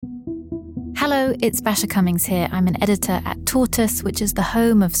Hello, it's Basha Cummings here. I'm an editor at Tortoise, which is the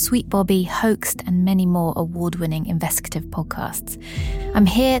home of Sweet Bobby, Hoaxed, and many more award-winning investigative podcasts. I'm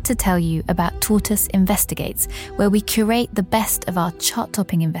here to tell you about Tortoise Investigates, where we curate the best of our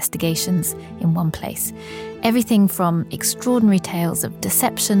chart-topping investigations in one place. Everything from extraordinary tales of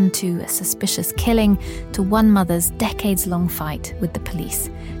deception to a suspicious killing to one mother's decades-long fight with the police.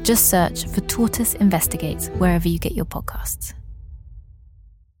 Just search for Tortoise Investigates wherever you get your podcasts.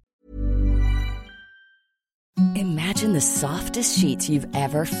 Imagine the softest sheets you've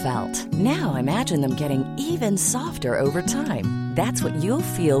ever felt. Now imagine them getting even softer over time. That's what you'll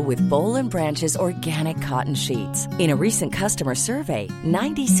feel with Boll & Branch's organic cotton sheets. In a recent customer survey,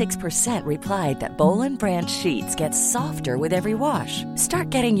 96% replied that Boll & Branch sheets get softer with every wash. Start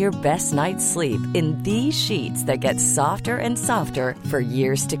getting your best night's sleep in these sheets that get softer and softer for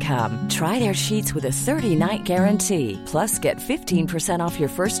years to come. Try their sheets with a 30-night guarantee. Plus, get 15% off your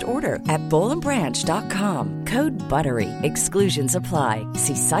first order at bollandbranch.com. Code BUTTERY. Exclusions apply.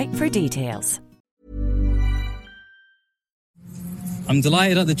 See site for details. I'm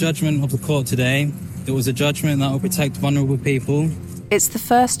delighted at the judgment of the court today. It was a judgment that will protect vulnerable people. It's the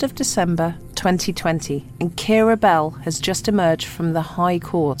 1st of December 2020 and Keira Bell has just emerged from the High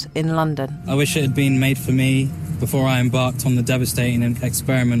Court in London. I wish it had been made for me before I embarked on the devastating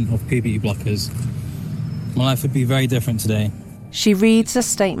experiment of puberty blockers. My life would be very different today. She reads a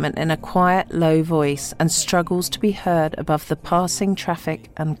statement in a quiet, low voice and struggles to be heard above the passing traffic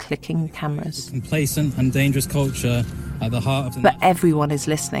and clicking cameras. Complacent and dangerous culture at the heart of the... But everyone is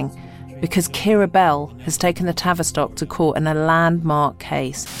listening because Keira Bell has taken the Tavistock to court in a landmark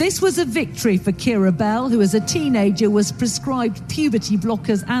case. This was a victory for Keira Bell, who as a teenager was prescribed puberty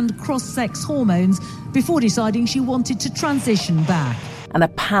blockers and cross-sex hormones before deciding she wanted to transition back. And a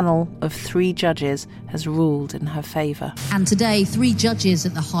panel of 3 judges has ruled in her favour. And today, 3 judges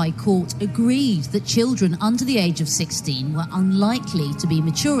at the High Court agreed that children under the age of 16 were unlikely to be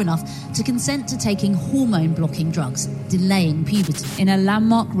mature enough to consent to taking hormone-blocking drugs, delaying puberty. In a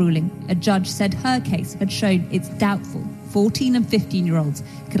landmark ruling, a judge said her case had shown it's doubtful 14 and 15-year-olds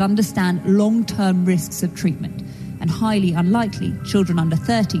could understand long-term risks of treatment, and highly unlikely children under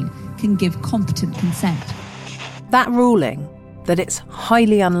 13 can give competent consent. That ruling, that it's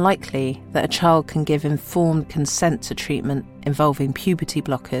highly unlikely that a child can give informed consent to treatment involving puberty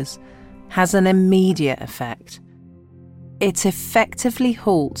blockers, has an immediate effect. It effectively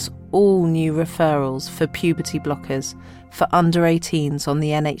halts all new referrals for puberty blockers for under 18s on the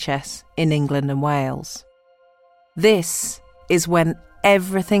NHS in England and Wales. This is when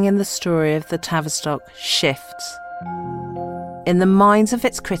everything in the story of the Tavistock shifts. In the minds of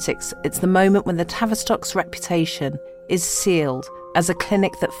its critics, it's the moment when the Tavistock's reputation is sealed as a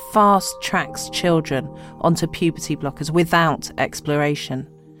clinic that fast-tracks children onto puberty blockers without exploration.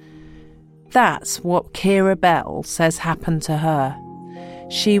 That's what Keira Bell says happened to her.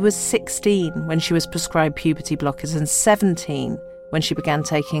 She was 16 when she was prescribed puberty blockers and 17 when she began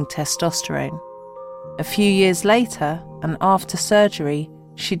taking testosterone. A few years later, and after surgery,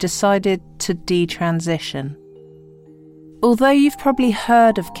 she decided to detransition. Although you've probably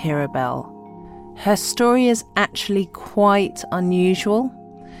heard of Keira Bell, her story is actually quite unusual.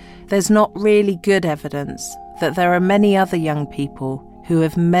 There's not really good evidence that there are many other young people who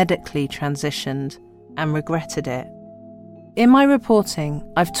have medically transitioned and regretted it. In my reporting,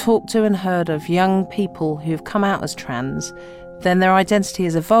 I've talked to and heard of young people who've come out as trans, then their identity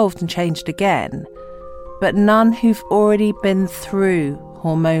has evolved and changed again, but none who've already been through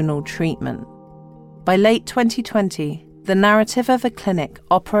hormonal treatment. By late 2020, the narrative of a clinic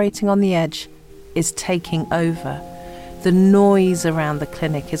operating on the edge is taking over. The noise around the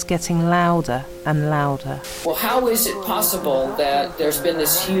clinic is getting louder and louder. Well, how is it possible that there's been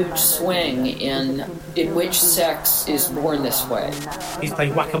this huge swing in which sex is born this way? He's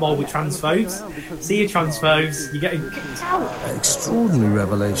playing whack-a-mole with transphobes. See you transphobes, you're getting kicked out. Extraordinary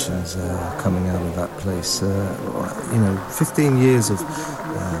revelations coming out of that place. 15 years of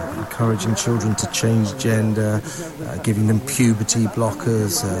encouraging children to change gender, giving them puberty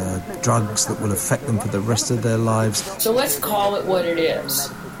blockers, drugs that will affect them for the rest of their lives. So let's call it what it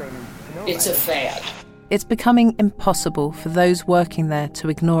is. It's a fad. It's becoming impossible for those working there to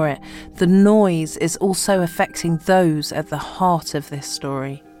ignore it. The noise is also affecting those at the heart of this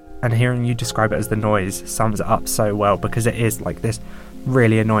story. And hearing you describe it as the noise sums it up so well, because it is like this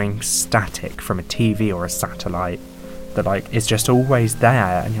really annoying static from a TV or a satellite that is just always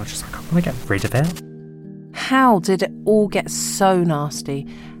there, and you're just like, I want to get rid of it. How did it all get so nasty?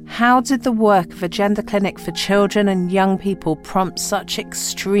 How did the work of a gender clinic for children and young people prompt such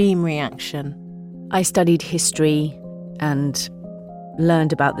extreme reaction? I studied history and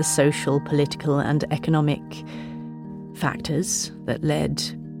learned about the social, political and economic factors that led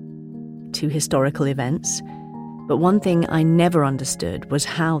to historical events. But one thing I never understood was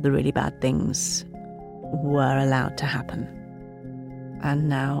how the really bad things were allowed to happen. And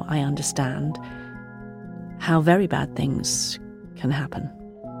now I understand how very bad things can happen.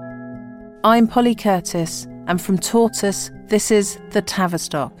 I'm Polly Curtis, and from Tortoise, this is The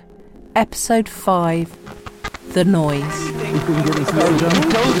Tavistock, Episode 5, The Noise.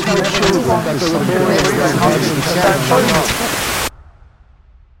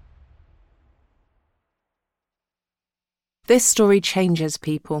 This story changes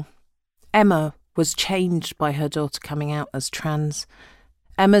people. Emma was changed by her daughter coming out as trans.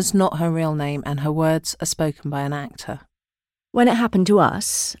 Emma's not her real name, and her words are spoken by an actor. When it happened to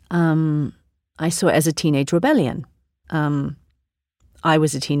us, I saw it as a teenage rebellion. I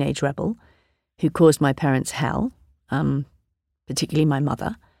was a teenage rebel who caused my parents hell, particularly my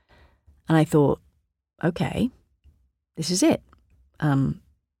mother. And I thought, okay, this is it. I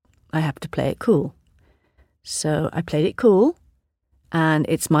have to play it cool. So I played it cool, and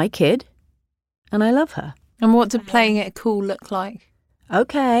it's my kid, and I love her. And what did playing it cool look like?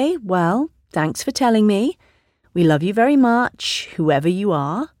 Okay, well, thanks for telling me. We love you very much, whoever you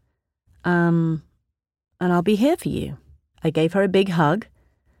are. And I'll be here for you. I gave her a big hug.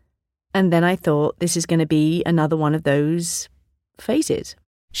 And then I thought, this is going to be another one of those phases.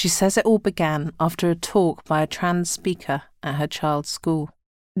 She says it all began after a talk by a trans speaker at her child's school.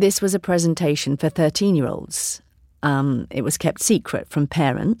 This was a presentation for 13-year-olds. It was kept secret from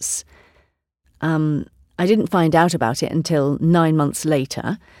parents. I didn't find out about it until 9 months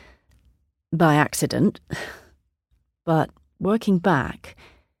later, by accident. But working back,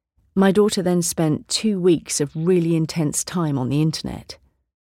 my daughter then spent 2 weeks of really intense time on the internet.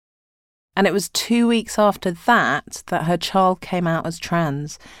 And it was 2 weeks after that her child came out as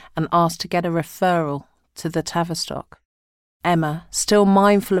trans and asked to get a referral to the Tavistock. Emma, still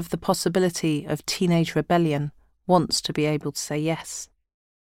mindful of the possibility of teenage rebellion, wants to be able to say yes.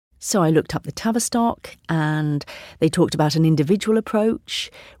 So I looked up the Tavistock, and they talked about an individual approach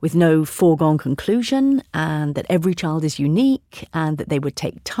with no foregone conclusion, and that every child is unique, and that they would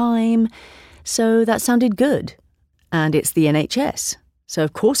take time. So that sounded good. And it's the NHS, so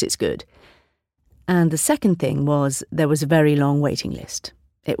of course it's good. And the second thing was there was a very long waiting list.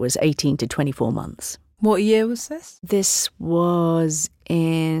 It was 18 to 24 months. What year was this? This was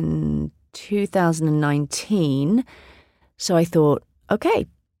in 2019. So I thought, okay,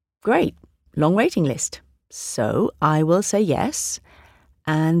 great, long waiting list. So I will say yes,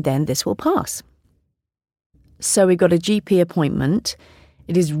 and then this will pass. So we got a GP appointment.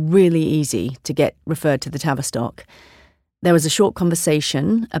 It is really easy to get referred to the Tavistock. There was a short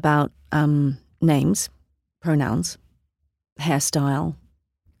conversation about names, pronouns, hairstyle,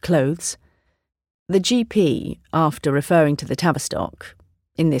 clothes. The GP, after referring to the Tavistock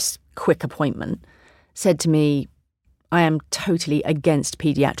in this quick appointment, said to me, I am totally against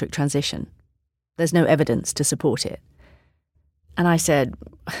paediatric transition. There's no evidence to support it. And I said,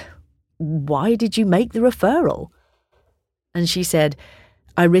 why did you make the referral? And she said,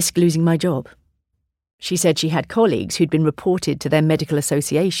 I risk losing my job. She said she had colleagues who'd been reported to their medical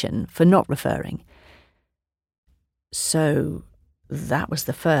association for not referring. So that was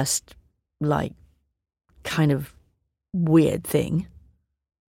the first, kind of weird thing.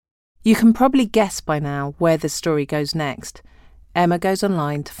 You can probably guess by now where the story goes next. Emma goes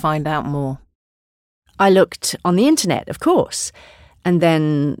online to find out more. I looked on the internet, of course, and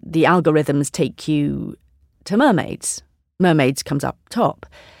then the algorithms take you to mermaids. Mermaids comes up top.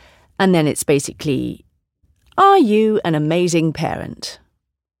 And then it's basically, are you an amazing parent?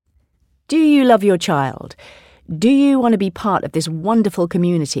 Do you love your child? Do you want to be part of this wonderful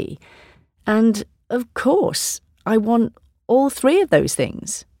community? And, of course, I want all three of those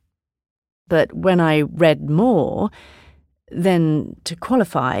things. But when I read more, then to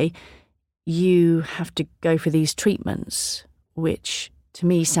qualify, you have to go for these treatments, which to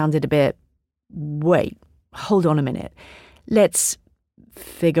me sounded a bit, wait, hold on a minute. Let's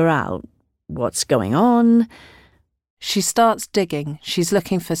figure out what's going on. She starts digging. She's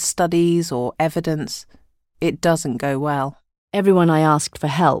looking for studies or evidence. It doesn't go well. Everyone I asked for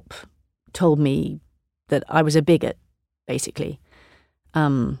help told me that I was a bigot, basically.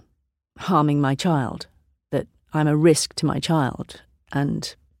 Harming my child, that I'm a risk to my child,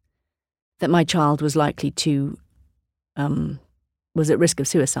 and that my child was likely to, was at risk of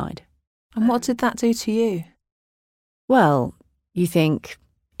suicide. And what did that do to you? Well, you think,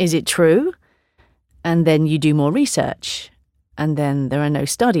 is it true? And then you do more research, and then there are no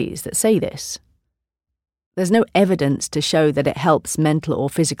studies that say this. There's no evidence to show that it helps mental or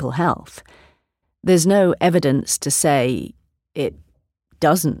physical health. There's no evidence to say it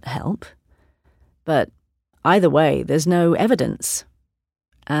doesn't help. But either way, there's no evidence.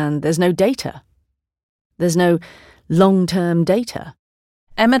 And there's no data. There's no long-term data.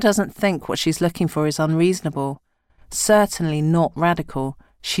 Emma doesn't think what she's looking for is unreasonable. Certainly not radical.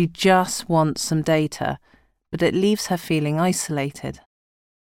 She just wants some data, but it leaves her feeling isolated.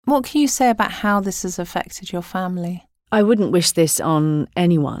 What can you say about how this has affected your family? I wouldn't wish this on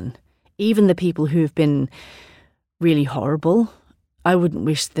anyone, even the people who've been really horrible. I wouldn't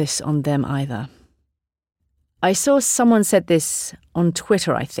wish this on them either. I saw someone said this on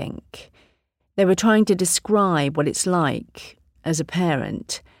Twitter, I think. They were trying to describe what it's like as a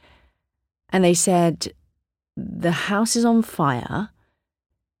parent, and they said, the house is on fire,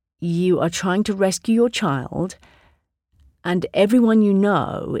 you are trying to rescue your child, and everyone you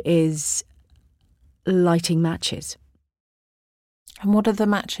know is lighting matches. And what are the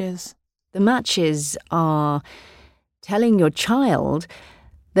matches? The matches are telling your child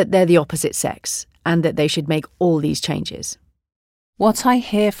that they're the opposite sex and that they should make all these changes. What I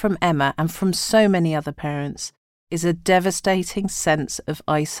hear from Emma and from so many other parents is a devastating sense of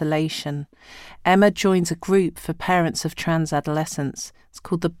isolation. Emma joins a group for parents of trans adolescents. It's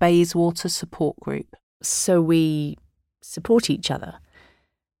called the Bayswater Support Group. So we support each other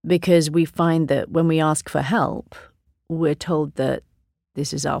because we find that when we ask for help, we're told that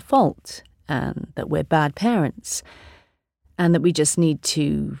this is our fault and that we're bad parents and that we just need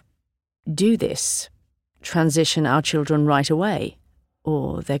to do this, transition our children right away,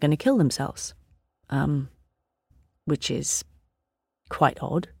 or they're going to kill themselves. Which is quite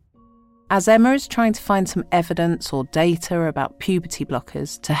odd. As Emma is trying to find some evidence or data about puberty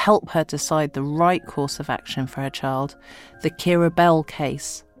blockers to help her decide the right course of action for her child, the Keira Bell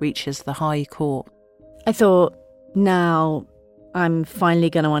case reaches the High Court. I thought, now I'm finally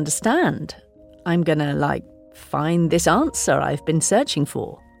going to understand. I'm going to, find this answer I've been searching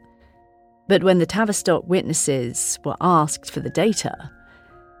for. But when the Tavistock witnesses were asked for the data,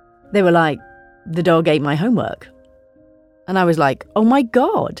 they were like, the dog ate my homework. And I was like, oh my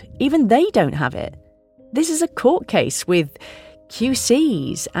God, even they don't have it. This is a court case with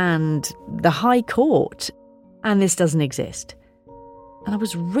QCs and the High Court, and this doesn't exist. And I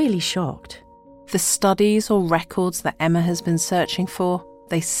was really shocked. The studies or records that Emma has been searching for,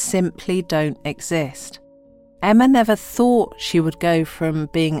 they simply don't exist. Emma never thought she would go from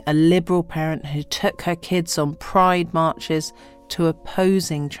being a liberal parent who took her kids on pride marches to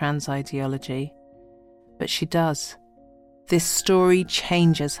opposing trans ideology. But she does. This story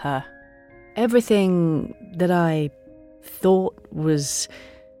changes her. Everything that I thought was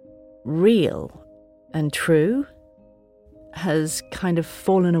real and true has kind of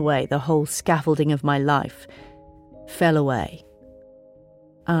fallen away. The whole scaffolding of my life fell away.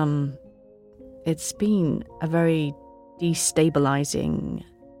 It's been a very destabilizing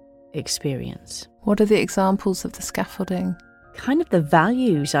experience. What are the examples of the scaffolding? Kind of the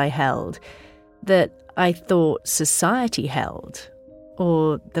values I held that I thought society held,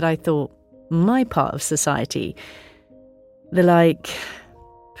 or that I thought my part of society, the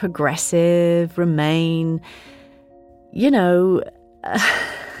progressive, remain,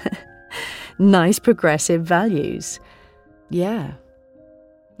 nice progressive values. Yeah,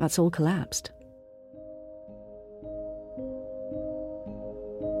 that's all collapsed.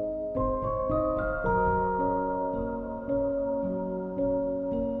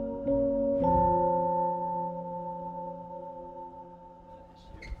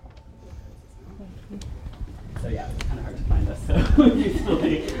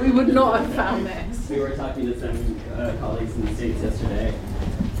 We would not have found this. We were talking to some colleagues in the States yesterday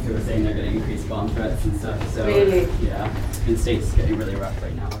who were saying they're getting increased bomb threats and stuff. So, really? Yeah. And the States is getting really rough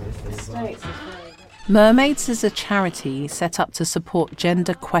right now, obviously. States is very rough. Mermaids is a charity set up to support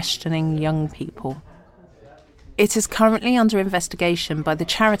gender-questioning young people. It is currently under investigation by the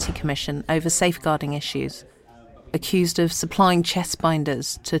Charity Commission over safeguarding issues, accused of supplying chest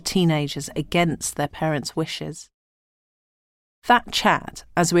binders to teenagers against their parents' wishes. That chat,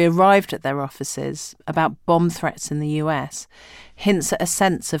 as we arrived at their offices, about bomb threats in the US, hints at a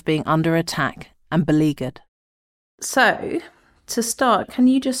sense of being under attack and beleaguered. So, to start, can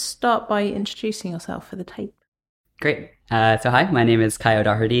you just start by introducing yourself for the tape? Great. So hi, my name is Kai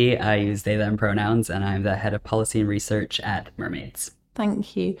O'Doherty. I use they, them pronouns, and I'm the head of policy and research at Mermaids.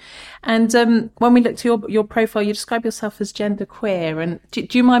 Thank you. And when we looked at your profile, you describe yourself as genderqueer. And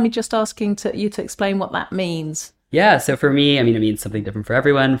do you mind me just asking you to explain what that means? Yeah, so for me, I mean, it means something different for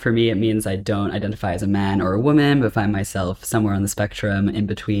everyone. For me, it means I don't identify as a man or a woman, but find myself somewhere on the spectrum in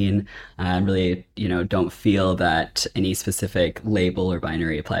between. And really, don't feel that any specific label or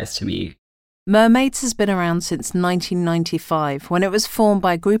binary applies to me. Mermaids has been around since 1995, when it was formed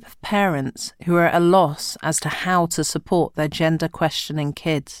by a group of parents who were at a loss as to how to support their gender-questioning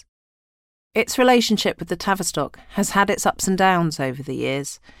kids. Its relationship with the Tavistock has had its ups and downs over the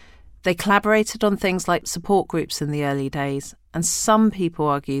years. They collaborated on things like support groups in the early days, and some people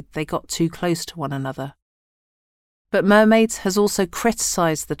argued they got too close to one another. But Mermaids has also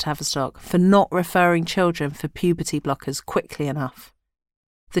criticised the Tavistock for not referring children for puberty blockers quickly enough.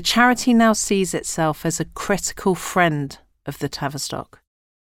 The charity now sees itself as a critical friend of the Tavistock.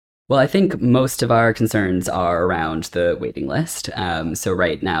 Well, I think most of our concerns are around the waiting list. So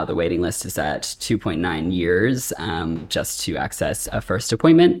right now, the waiting list is at 2.9 years just to access a first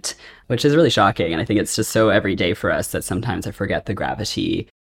appointment, which is really shocking. And I think it's just so everyday for us that sometimes I forget the gravity.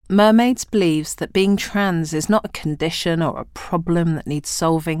 Mermaids believes that being trans is not a condition or a problem that needs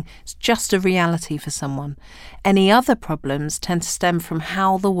solving. It's just a reality for someone. Any other problems tend to stem from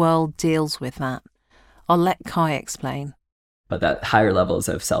how the world deals with that. I'll let Kai explain. But that higher levels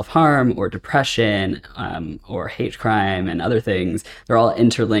of self-harm or depression or hate crime and other things, they're all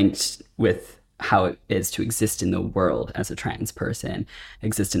interlinked with how it is to exist in the world as a trans person,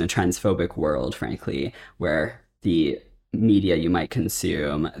 exist in a transphobic world, frankly, where the media you might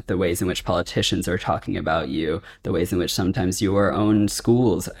consume, the ways in which politicians are talking about you, the ways in which sometimes your own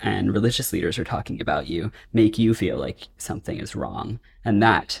schools and religious leaders are talking about you, make you feel like something is wrong. And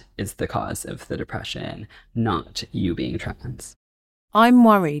that is the cause of the depression, not you being trans. I'm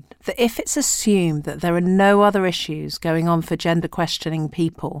worried that if it's assumed that there are no other issues going on for gender questioning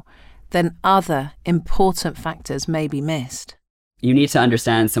people, then other important factors may be missed. You need to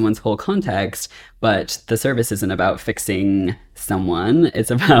understand someone's whole context, but the service isn't about fixing someone. It's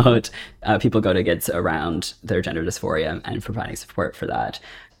about people go to get around their gender dysphoria and providing support for that.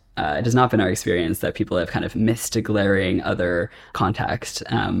 It has not been our experience that people have kind of missed a glaring other context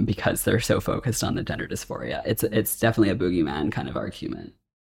because they're so focused on the gender dysphoria. It's definitely a boogeyman kind of argument.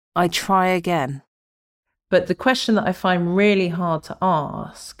 I try again. But the question that I find really hard to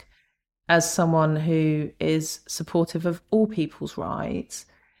ask, as someone who is supportive of all people's rights,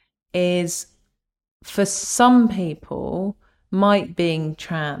 is for some people, might being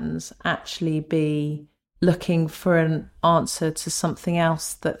trans actually be looking for an answer to something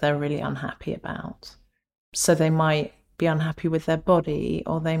else that they're really unhappy about. So they might be unhappy with their body,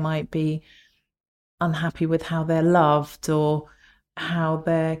 or they might be unhappy with how they're loved or how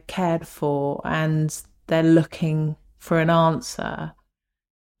they're cared for, and they're looking for an answer.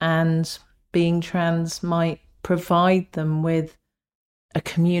 And being trans might provide them with a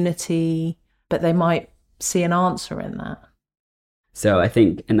community, but they might see an answer in that. So I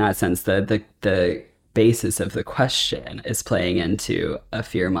think in that sense, the basis of the question is playing into a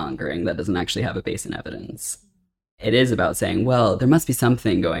fear-mongering that doesn't actually have a base in evidence. It is about saying, well, there must be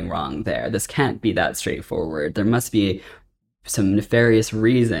something going wrong there. This can't be that straightforward. There must be some nefarious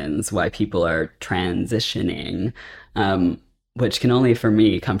reasons why people are transitioning, which can only, for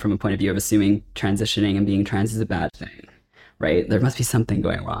me, come from a point of view of assuming transitioning and being trans is a bad thing, right? There must be something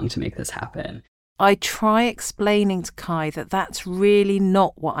going wrong to make this happen. I try explaining to Kai that that's really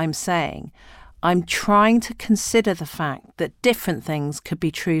not what I'm saying. I'm trying to consider the fact that different things could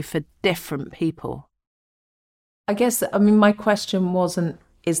be true for different people. I guess, my question wasn't,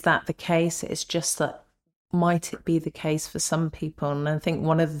 is that the case? It's just that, might it be the case for some people? And I think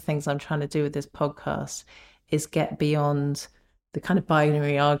one of the things I'm trying to do with this podcast is get beyond the kind of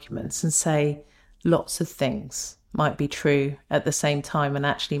binary arguments and say lots of things might be true at the same time, and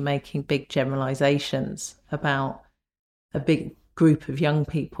actually making big generalizations about a big group of young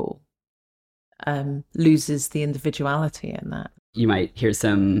people loses the individuality in that. You might hear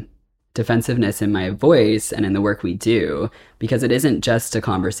some defensiveness in my voice and in the work we do, because it isn't just a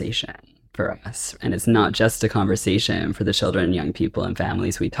conversation for us. And it's not just a conversation for the children and young people and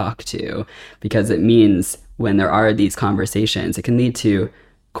families we talk to, because it means when there are these conversations, it can lead to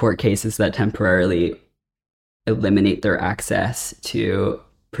court cases that temporarily eliminate their access to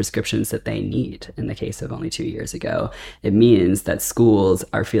prescriptions that they need. In the case of only 2 years ago, it means that schools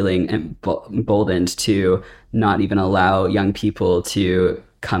are feeling emboldened to not even allow young people to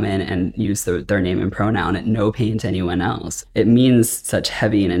come in and use their name and pronoun at no pain to anyone else. It means such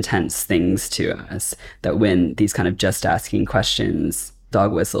heavy and intense things to us that when these kind of just asking questions,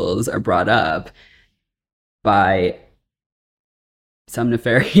 dog whistles, are brought up by some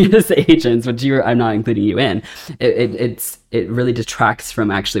nefarious agents, which I'm not including you in, it really detracts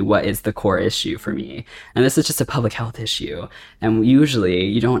from actually what is the core issue for me. And this is just a public health issue. And usually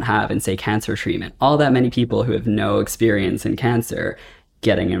you don't have, in say, cancer treatment, all that many people who have no experience in cancer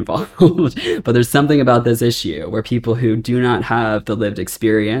getting involved. But there's something about this issue where people who do not have the lived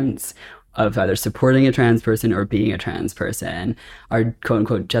experience of either supporting a trans person or being a trans person are, quote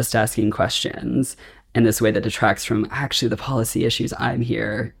unquote, just asking questions in this way that detracts from actually the policy issues I'm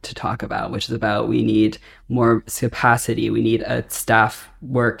here to talk about, which is about we need more capacity. We need a staff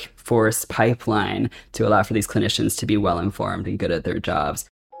workforce pipeline to allow for these clinicians to be well-informed and good at their jobs.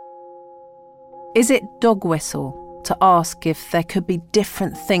 Is it dog whistle to ask if there could be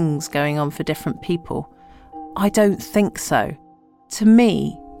different things going on for different people? I don't think so. To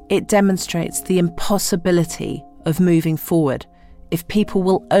me, it demonstrates the impossibility of moving forward if people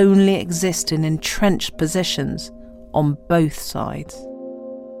will only exist in entrenched positions on both sides.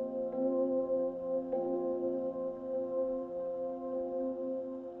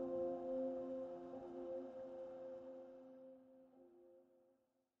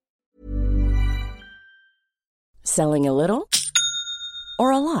 Selling a little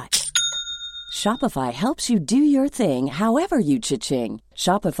or a lot? Shopify helps you do your thing however you cha-ching.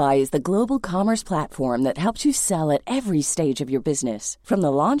 Shopify is the global commerce platform that helps you sell at every stage of your business. From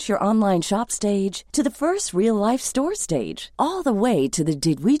the launch your online shop stage to the first real-life store stage, all the way to the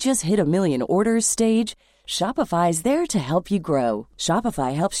did we just hit a million orders stage. Shopify is there to help you grow.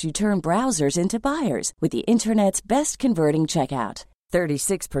 Shopify helps you turn browsers into buyers with the internet's best converting checkout.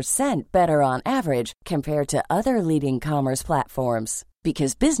 36% better on average compared to other leading commerce platforms.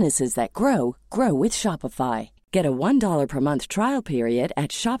 Because businesses that grow, grow with Shopify. Get a $1 per month trial period at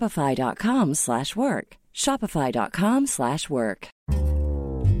shopify.com/work. Shopify.com/work.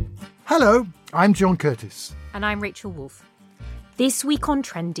 Hello, I'm John Curtis. And I'm Rachel Wolfe. This week on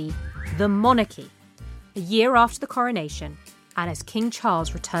Trendy, the monarchy. A year after the coronation, and as King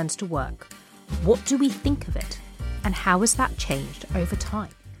Charles returns to work, what do we think of it? And how has that changed over time?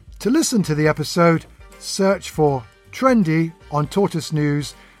 To listen to the episode, search for Trendy on Tortoise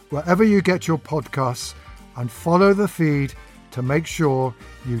News, wherever you get your podcasts, and follow the feed to make sure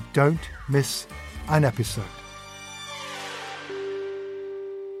you don't miss an episode.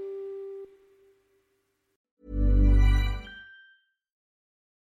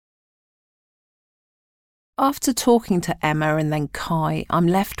 After talking to Emma and then Kai, I'm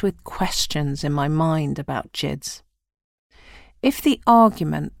left with questions in my mind about GIDS. If the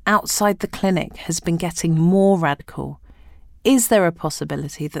argument outside the clinic has been getting more radical, is there a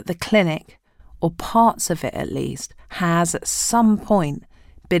possibility that the clinic, or parts of it at least, has at some point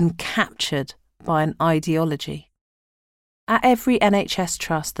been captured by an ideology? At every NHS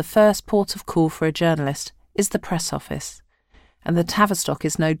trust, the first port of call for a journalist is the press office, and the Tavistock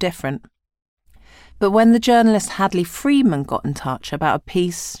is no different. But when the journalist Hadley Freeman got in touch about a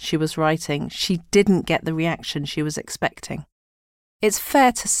piece she was writing, she didn't get the reaction she was expecting. It's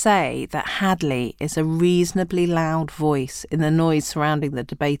fair to say that Hadley is a reasonably loud voice in the noise surrounding the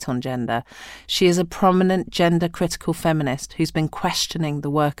debate on gender. She is a prominent gender-critical feminist who's been questioning the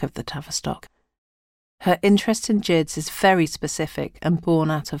work of the Tavistock. Her interest in GIDS is very specific and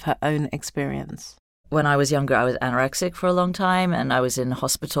born out of her own experience. When I was younger, I was anorexic for a long time, and I was in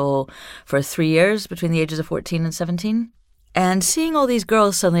hospital for 3 years between the ages of 14 and 17. And seeing all these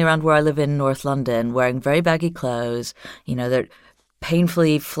girls suddenly around where I live in North London wearing very baggy clothes, they're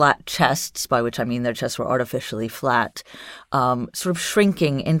painfully flat chests, by which I mean their chests were artificially flat, sort of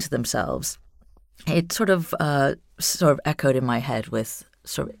shrinking into themselves. It sort of echoed in my head with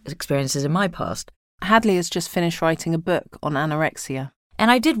sort of experiences in my past. Hadley has just finished writing a book on anorexia.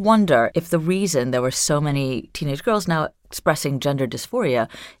 And I did wonder if the reason there were so many teenage girls now expressing gender dysphoria,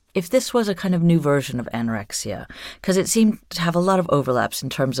 if this was a kind of new version of anorexia, because it seemed to have a lot of overlaps in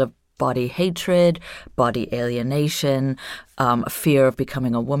terms of body hatred, body alienation, fear of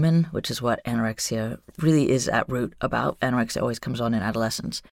becoming a woman, which is what anorexia really is at root about. Anorexia always comes on in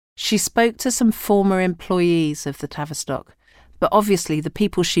adolescence. She spoke to some former employees of the Tavistock, but obviously the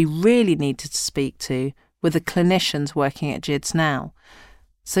people she really needed to speak to were the clinicians working at GIDS now.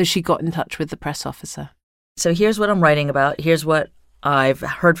 So she got in touch with the press officer. So here's what I'm writing about. Here's what I've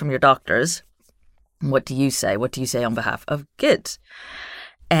heard from your doctors. What do you say? What do you say on behalf of GIDS?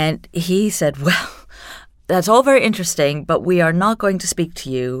 And he said, well, that's all very interesting, but we are not going to speak to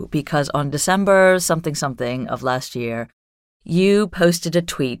you because on December something of last year, you posted a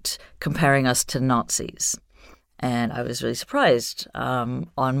tweet comparing us to Nazis. And I was really surprised on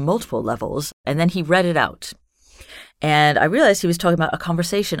multiple levels. And then he read it out. And I realized he was talking about a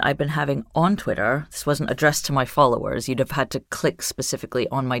conversation I'd been having on Twitter. This wasn't addressed to my followers. You'd have had to click specifically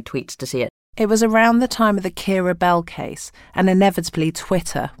on my tweets to see it. It was around the time of the Keira Bell case, and inevitably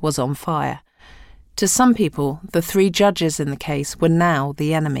Twitter was on fire. To some people, the 3 judges in the case were now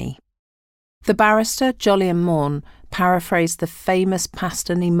the enemy. The barrister, Jolyon Maugham, paraphrased the famous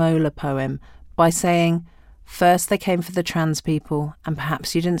Pastor Niemöller poem by saying, "First they came for the trans people, and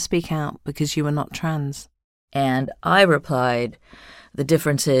perhaps you didn't speak out because you were not trans." And I replied, the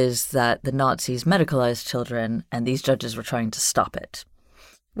difference is that the Nazis medicalized children and these judges were trying to stop it.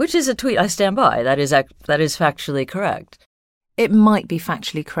 Which is a tweet I stand by. That is factually correct. It might be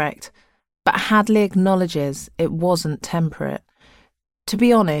factually correct, but Hadley acknowledges it wasn't temperate. To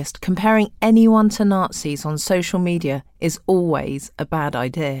be honest, comparing anyone to Nazis on social media is always a bad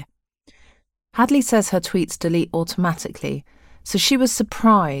idea. Hadley says her tweets delete automatically, so she was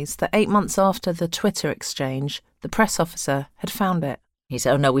surprised that 8 months after the Twitter exchange, the press officer had found it. He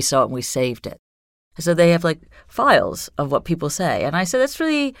said, "Oh no, we saw it and we saved it." So they have files of what people say. And I said, that's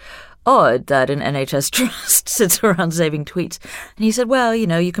really odd that an NHS trust sits around saving tweets. And he said, well,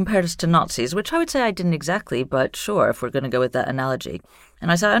 you compared us to Nazis, which I would say I didn't exactly, but sure, if we're going to go with that analogy.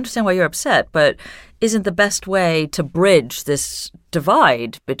 And I said, I understand why you're upset, but isn't the best way to bridge this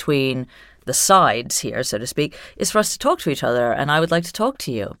divide between the sides here, so to speak, is for us to talk to each other, and I would like to talk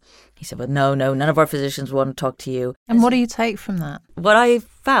to you. He said, well, no, none of our physicians want to talk to you. And what do you take from that? What I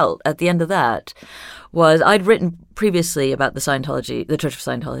felt at the end of that was I'd written previously about the Church of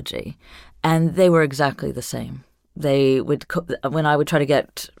Scientology, and they were exactly the same. They would, when I would try to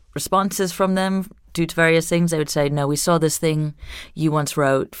get responses from them due to various things, they would say, no, we saw this thing you once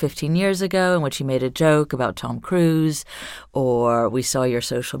wrote 15 years ago in which you made a joke about Tom Cruise, or we saw your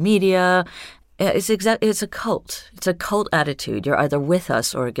social media. It's a cult. It's a cult attitude. You're either with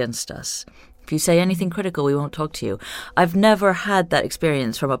us or against us. If you say anything critical, we won't talk to you. I've never had that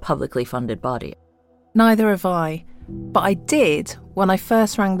experience from a publicly funded body. Neither have I. But I did when I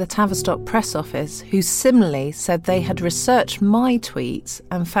first rang the Tavistock press office, who similarly said they had researched my tweets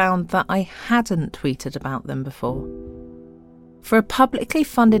and found that I hadn't tweeted about them before. For a publicly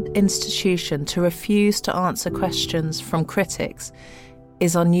funded institution to refuse to answer questions from critics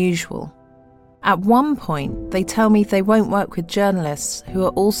is unusual. At one point, they tell me they won't work with journalists who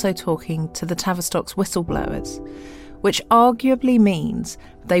are also talking to the Tavistock's whistleblowers, which arguably means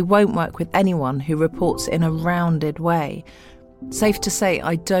they won't work with anyone who reports in a rounded way. Safe to say,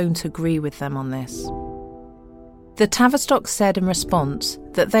 I don't agree with them on this. The Tavistock said in response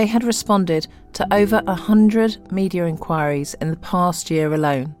that they had responded to over 100 media inquiries in the past year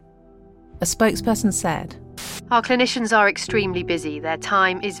alone. A spokesperson said, "Our clinicians are extremely busy. Their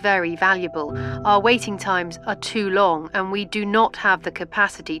time is very valuable. Our waiting times are too long, and we do not have the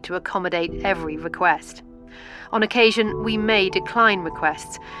capacity to accommodate every request. On occasion, we may decline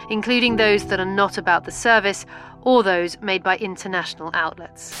requests, including those that are not about the service or those made by international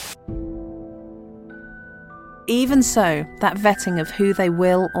outlets." Even so, that vetting of who they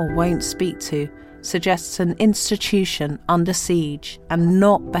will or won't speak to suggests an institution under siege and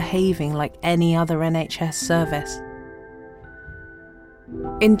not behaving like any other NHS service.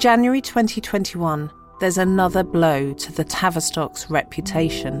 In January 2021, there's another blow to the Tavistock's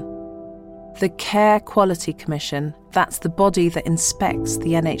reputation. The Care Quality Commission, that's the body that inspects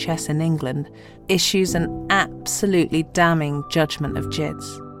the NHS in England, issues an absolutely damning judgment of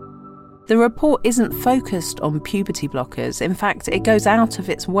GIDS. The report isn't focused on puberty blockers. In fact, it goes out of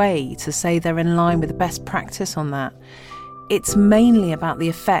its way to say they're in line with the best practice on that. It's mainly about the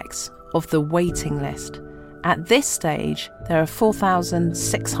effects of the waiting list. At this stage, there are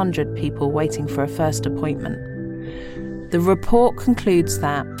 4,600 people waiting for a first appointment. The report concludes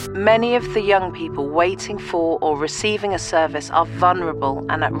that many of the young people waiting for or receiving a service are vulnerable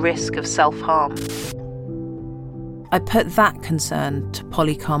and at risk of self-harm. I put that concern to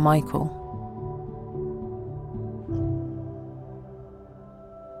Polly Carmichael.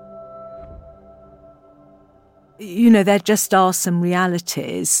 There just are some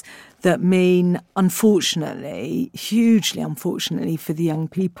realities that mean, unfortunately, hugely unfortunately for the young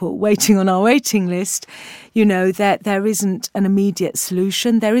people waiting on our waiting list, that there isn't an immediate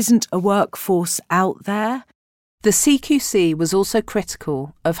solution. There isn't a workforce out there. The CQC was also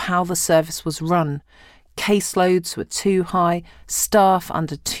critical of how the service was run. Caseloads were too high, staff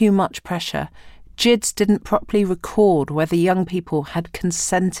under too much pressure. GIDS didn't properly record whether young people had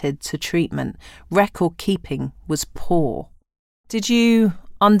consented to treatment. Record keeping was poor. Did you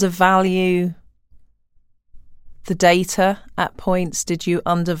undervalue the data at points? Did you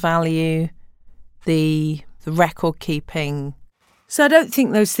undervalue the record keeping So I don't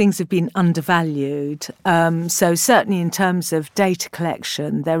think those things have been undervalued. So certainly in terms of data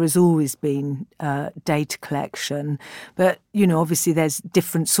collection, there has always been data collection. But, obviously there's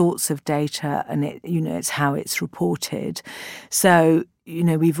different sorts of data and it's how it's reported. So,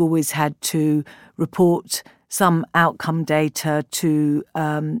 we've always had to report some outcome data to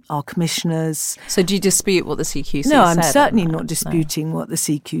our commissioners. So do you dispute what the CQC said? No, I'm certainly not disputing what the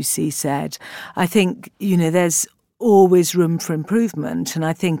CQC said. I think, there's always room for improvement. And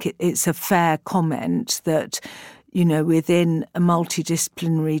I think it's a fair comment that, within a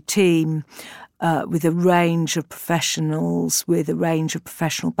multidisciplinary team, with a range of professionals, with a range of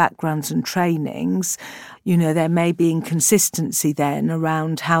professional backgrounds and trainings, there may be inconsistency then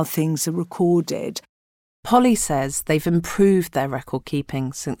around how things are recorded. Polly says they've improved their record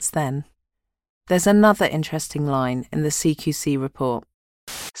keeping since then. There's another interesting line in the CQC report.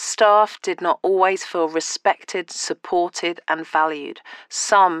 Staff did not always feel respected, supported and valued.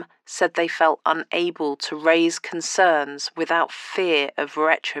 Some said they felt unable to raise concerns without fear of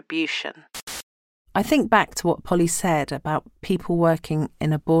retribution. I think back to what Polly said about people working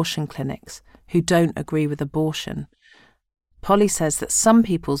in abortion clinics who don't agree with abortion. Polly says that some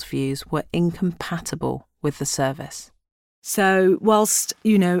people's views were incompatible with the service. So whilst,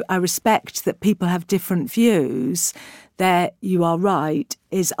 I respect that people have different views, there, you are right,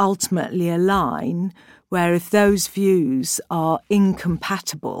 is ultimately a line where if those views are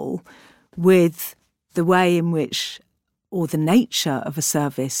incompatible with the way in which, or the nature of a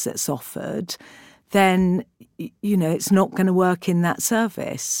service that's offered, then, it's not going to work in that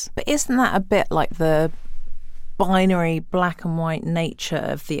service. But isn't that a bit like the binary black and white nature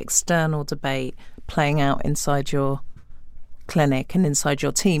of the external debate playing out inside your clinic and inside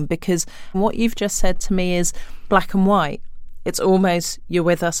your team? Because what you've just said to me is black and white. It's almost you're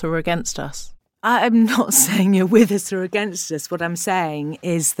with us or against us. I'm not saying you're with us or against us. What I'm saying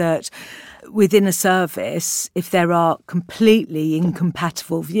is that within a service, if there are completely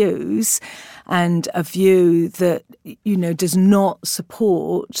incompatible views and a view that, does not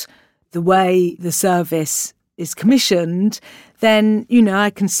support the way the service is commissioned, then, I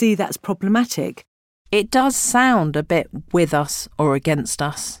can see that's problematic. It does sound a bit with us or against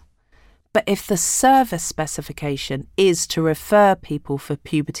us. But if the service specification is to refer people for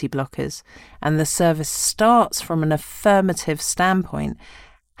puberty blockers and the service starts from an affirmative standpoint,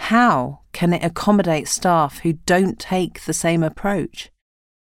 how can it accommodate staff who don't take the same approach?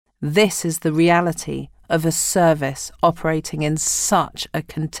 This is the reality of a service operating in such a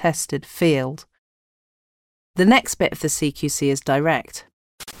contested field. The next bit of the CQC is direct.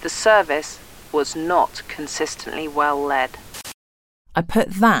 The service was not consistently well led. I put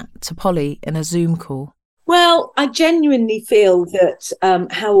that to Polly in a Zoom call. Well, I genuinely feel that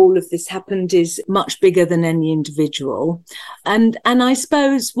how all of this happened is much bigger than any individual. And I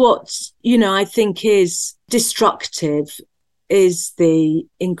suppose what, I think is destructive is the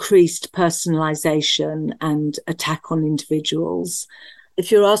increased personalisation and attack on individuals.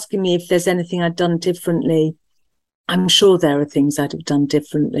 If you're asking me if there's anything I'd done differently, I'm sure there are things I'd have done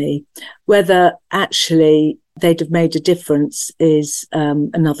differently. Whether actually they'd have made a difference is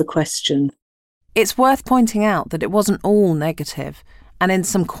another question. It's worth pointing out that it wasn't all negative, and in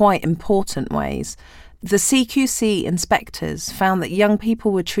some quite important ways. The CQC inspectors found that young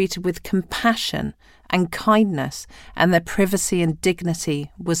people were treated with compassion and kindness, and their privacy and dignity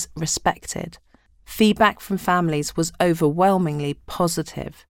was respected. Feedback from families was overwhelmingly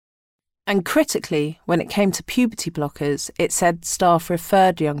positive. And critically, when it came to puberty blockers, it said staff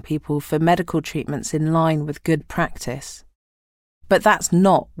referred young people for medical treatments in line with good practice. But that's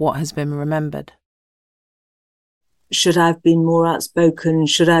not what has been remembered. Should I have been more outspoken?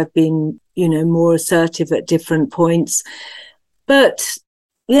 Should I have been, more assertive at different points? But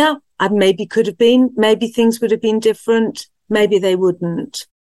yeah, I maybe could have been. Maybe things would have been different. Maybe they wouldn't.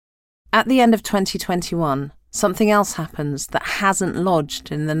 At the end of 2021, something else happens that hasn't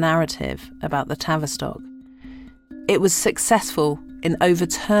lodged in the narrative about the Tavistock. It was successful in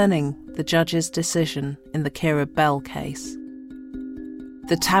overturning the judge's decision in the Keira Bell case.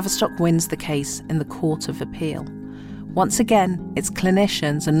 The Tavistock wins the case in the Court of Appeal. Once again, its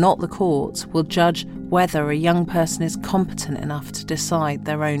clinicians and not the courts will judge whether a young person is competent enough to decide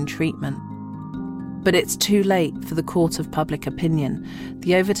their own treatment. But it's too late for the court of public opinion.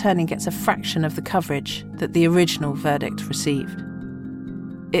 The overturning gets a fraction of the coverage that the original verdict received.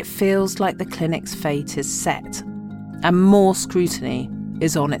 It feels like the clinic's fate is set, and more scrutiny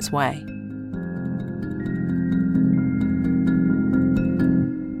is on its way.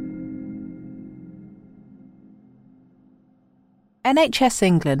 NHS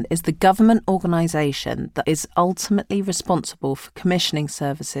England is the government organisation that is ultimately responsible for commissioning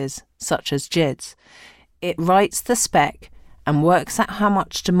services such as GIDS. It writes the spec and works out how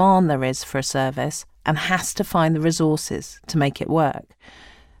much demand there is for a service and has to find the resources to make it work.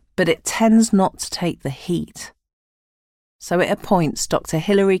 But it tends not to take the heat. So it appoints Dr.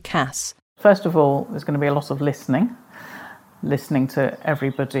 Hilary Cass. First of all, there's going to be a lot of listening to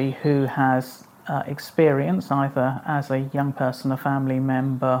everybody who has experience, either as a young person, a family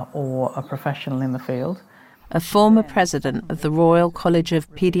member, or a professional in the field. A former president of the Royal College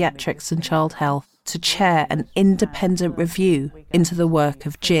of Paediatrics and Child Health, to chair an independent review into the work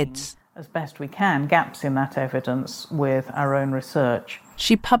of GIDS. As best we can, gaps in that evidence with our own research.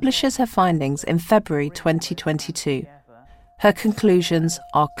 She publishes her findings in February 2022. Her conclusions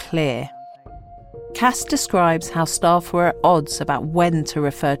are clear. Cass describes how staff were at odds about when to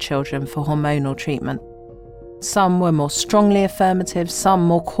refer children for hormonal treatment. Some were more strongly affirmative, some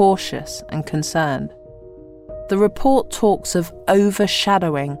more cautious and concerned. The report talks of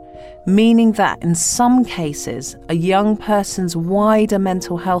overshadowing, meaning that in some cases, a young person's wider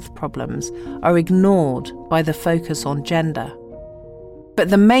mental health problems are ignored by the focus on gender. But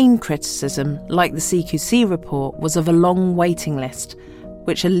the main criticism, like the CQC report, was of a long waiting list,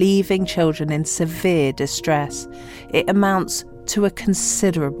 which are leaving children in severe distress. It amounts to a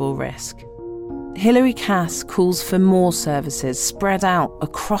considerable risk. Hilary Cass calls for more services spread out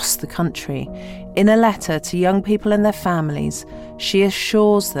across the country. In a letter to young people and their families, she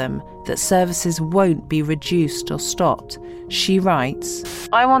assures them that services won't be reduced or stopped. She writes,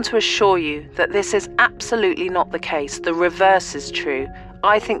 "I want to assure you that this is absolutely not the case. The reverse is true.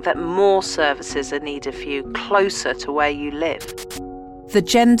 I think that more services are needed for you, closer to where you live." The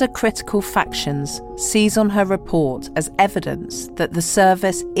gender-critical factions seize on her report as evidence that the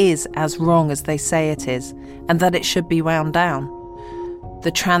service is as wrong as they say it is, and that it should be wound down.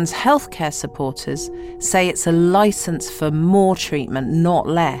 The trans healthcare supporters say it's a licence for more treatment, not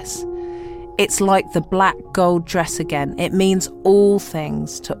less. It's like the black gold dress again. It means all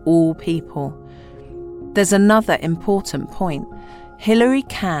things to all people. There's another important point. Hilary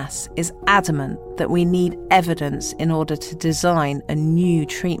Cass is adamant that we need evidence in order to design a new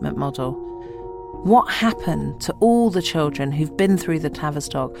treatment model. What happened to all the children who've been through the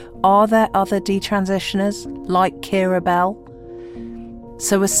Tavistock? Are there other detransitioners like Kira Bell?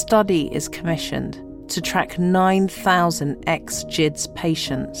 So a study is commissioned to track 9,000 ex-GIDS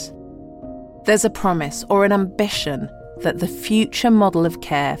patients. There's a promise or an ambition that the future model of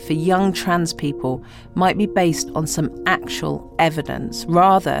care for young trans people might be based on some actual evidence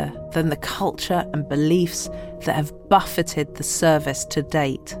rather than the culture and beliefs that have buffeted the service to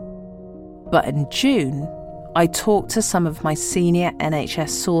date. But in June, I talked to some of my senior NHS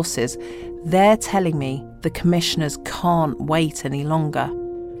sources. They're telling me the commissioners can't wait any longer.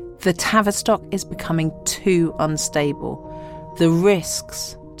 The Tavistock is becoming too unstable. The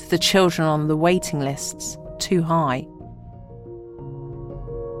risks to the children on the waiting lists too high.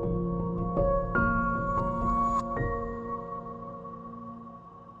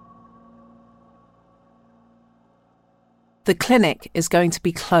 The clinic is going to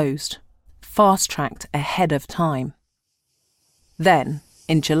be closed, fast-tracked ahead of time. Then,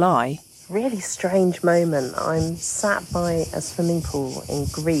 in July... Really strange moment. I'm sat by a swimming pool in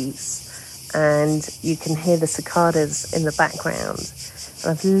Greece and you can hear the cicadas in the background.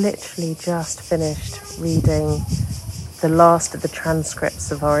 And I've literally just finished reading the last of the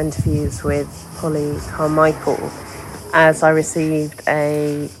transcripts of our interviews with Polly Carmichael as I received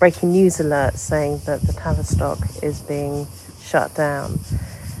a breaking news alert saying that the Tavistock is being shut down.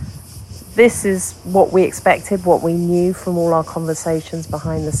 This is what we expected, what we knew from all our conversations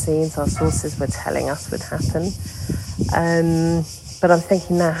behind the scenes, our sources were telling us would happen. But I'm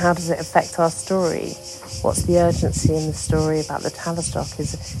thinking now, how does it affect our story? What's the urgency in the story about the Tavistock?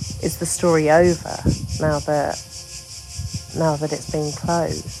 Is the story over now that it's being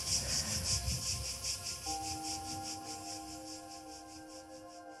closed?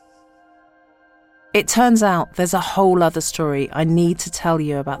 It turns out there's a whole other story I need to tell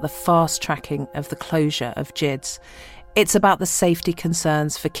you about the fast tracking of the closure of GIDS. It's about the safety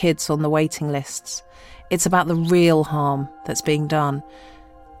concerns for kids on the waiting lists. It's about the real harm that's being done.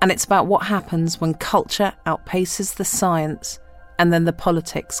 And it's about what happens when culture outpaces the science and then the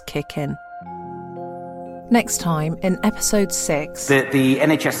politics kick in. Next time, in episode 6... The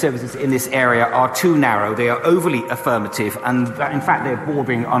NHS services in this area are too narrow, they are overly affirmative, and in fact they're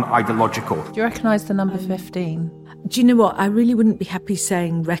bordering on ideological. Do you recognise the number 15? Do you know what? I really wouldn't be happy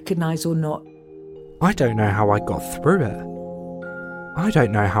saying recognise or not. I don't know how I got through it. I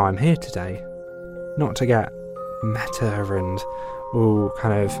don't know how I'm here today. Not to get meta and all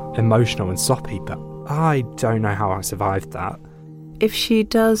kind of emotional and soppy, but I don't know how I survived that. If she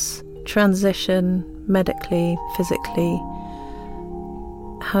does transition medically, physically,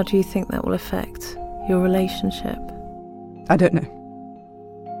 how do you think that will affect your relationship? I don't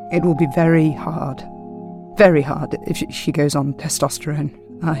know. It will be very hard if she goes on testosterone.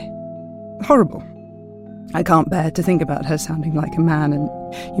 Horrible. I can't bear to think about her sounding like a man and,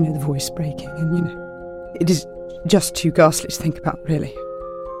 the voice breaking and, it is just too ghastly to think about, really.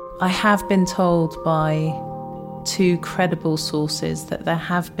 I have been told by 2 credible sources that there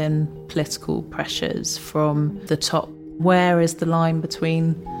have been political pressures from the top. Where is the line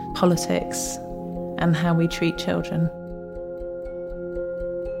between politics and how we treat children?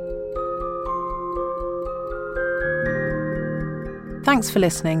 Thanks for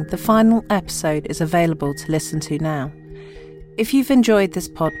listening. The final episode is available to listen to now. If you've enjoyed this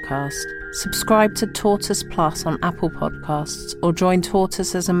podcast, subscribe to Tortoise Plus on Apple Podcasts or join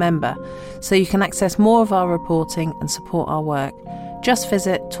Tortoise as a member so you can access more of our reporting and support our work. Just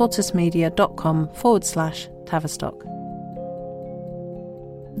visit tortoisemedia.com/Tavistock.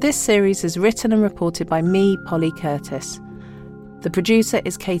 This series is written and reported by me, Polly Curtis. The producer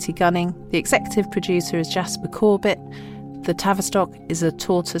is Katie Gunning. The executive producer is Jasper Corbett. The Tavistock is a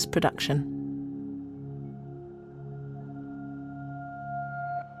Tortoise production.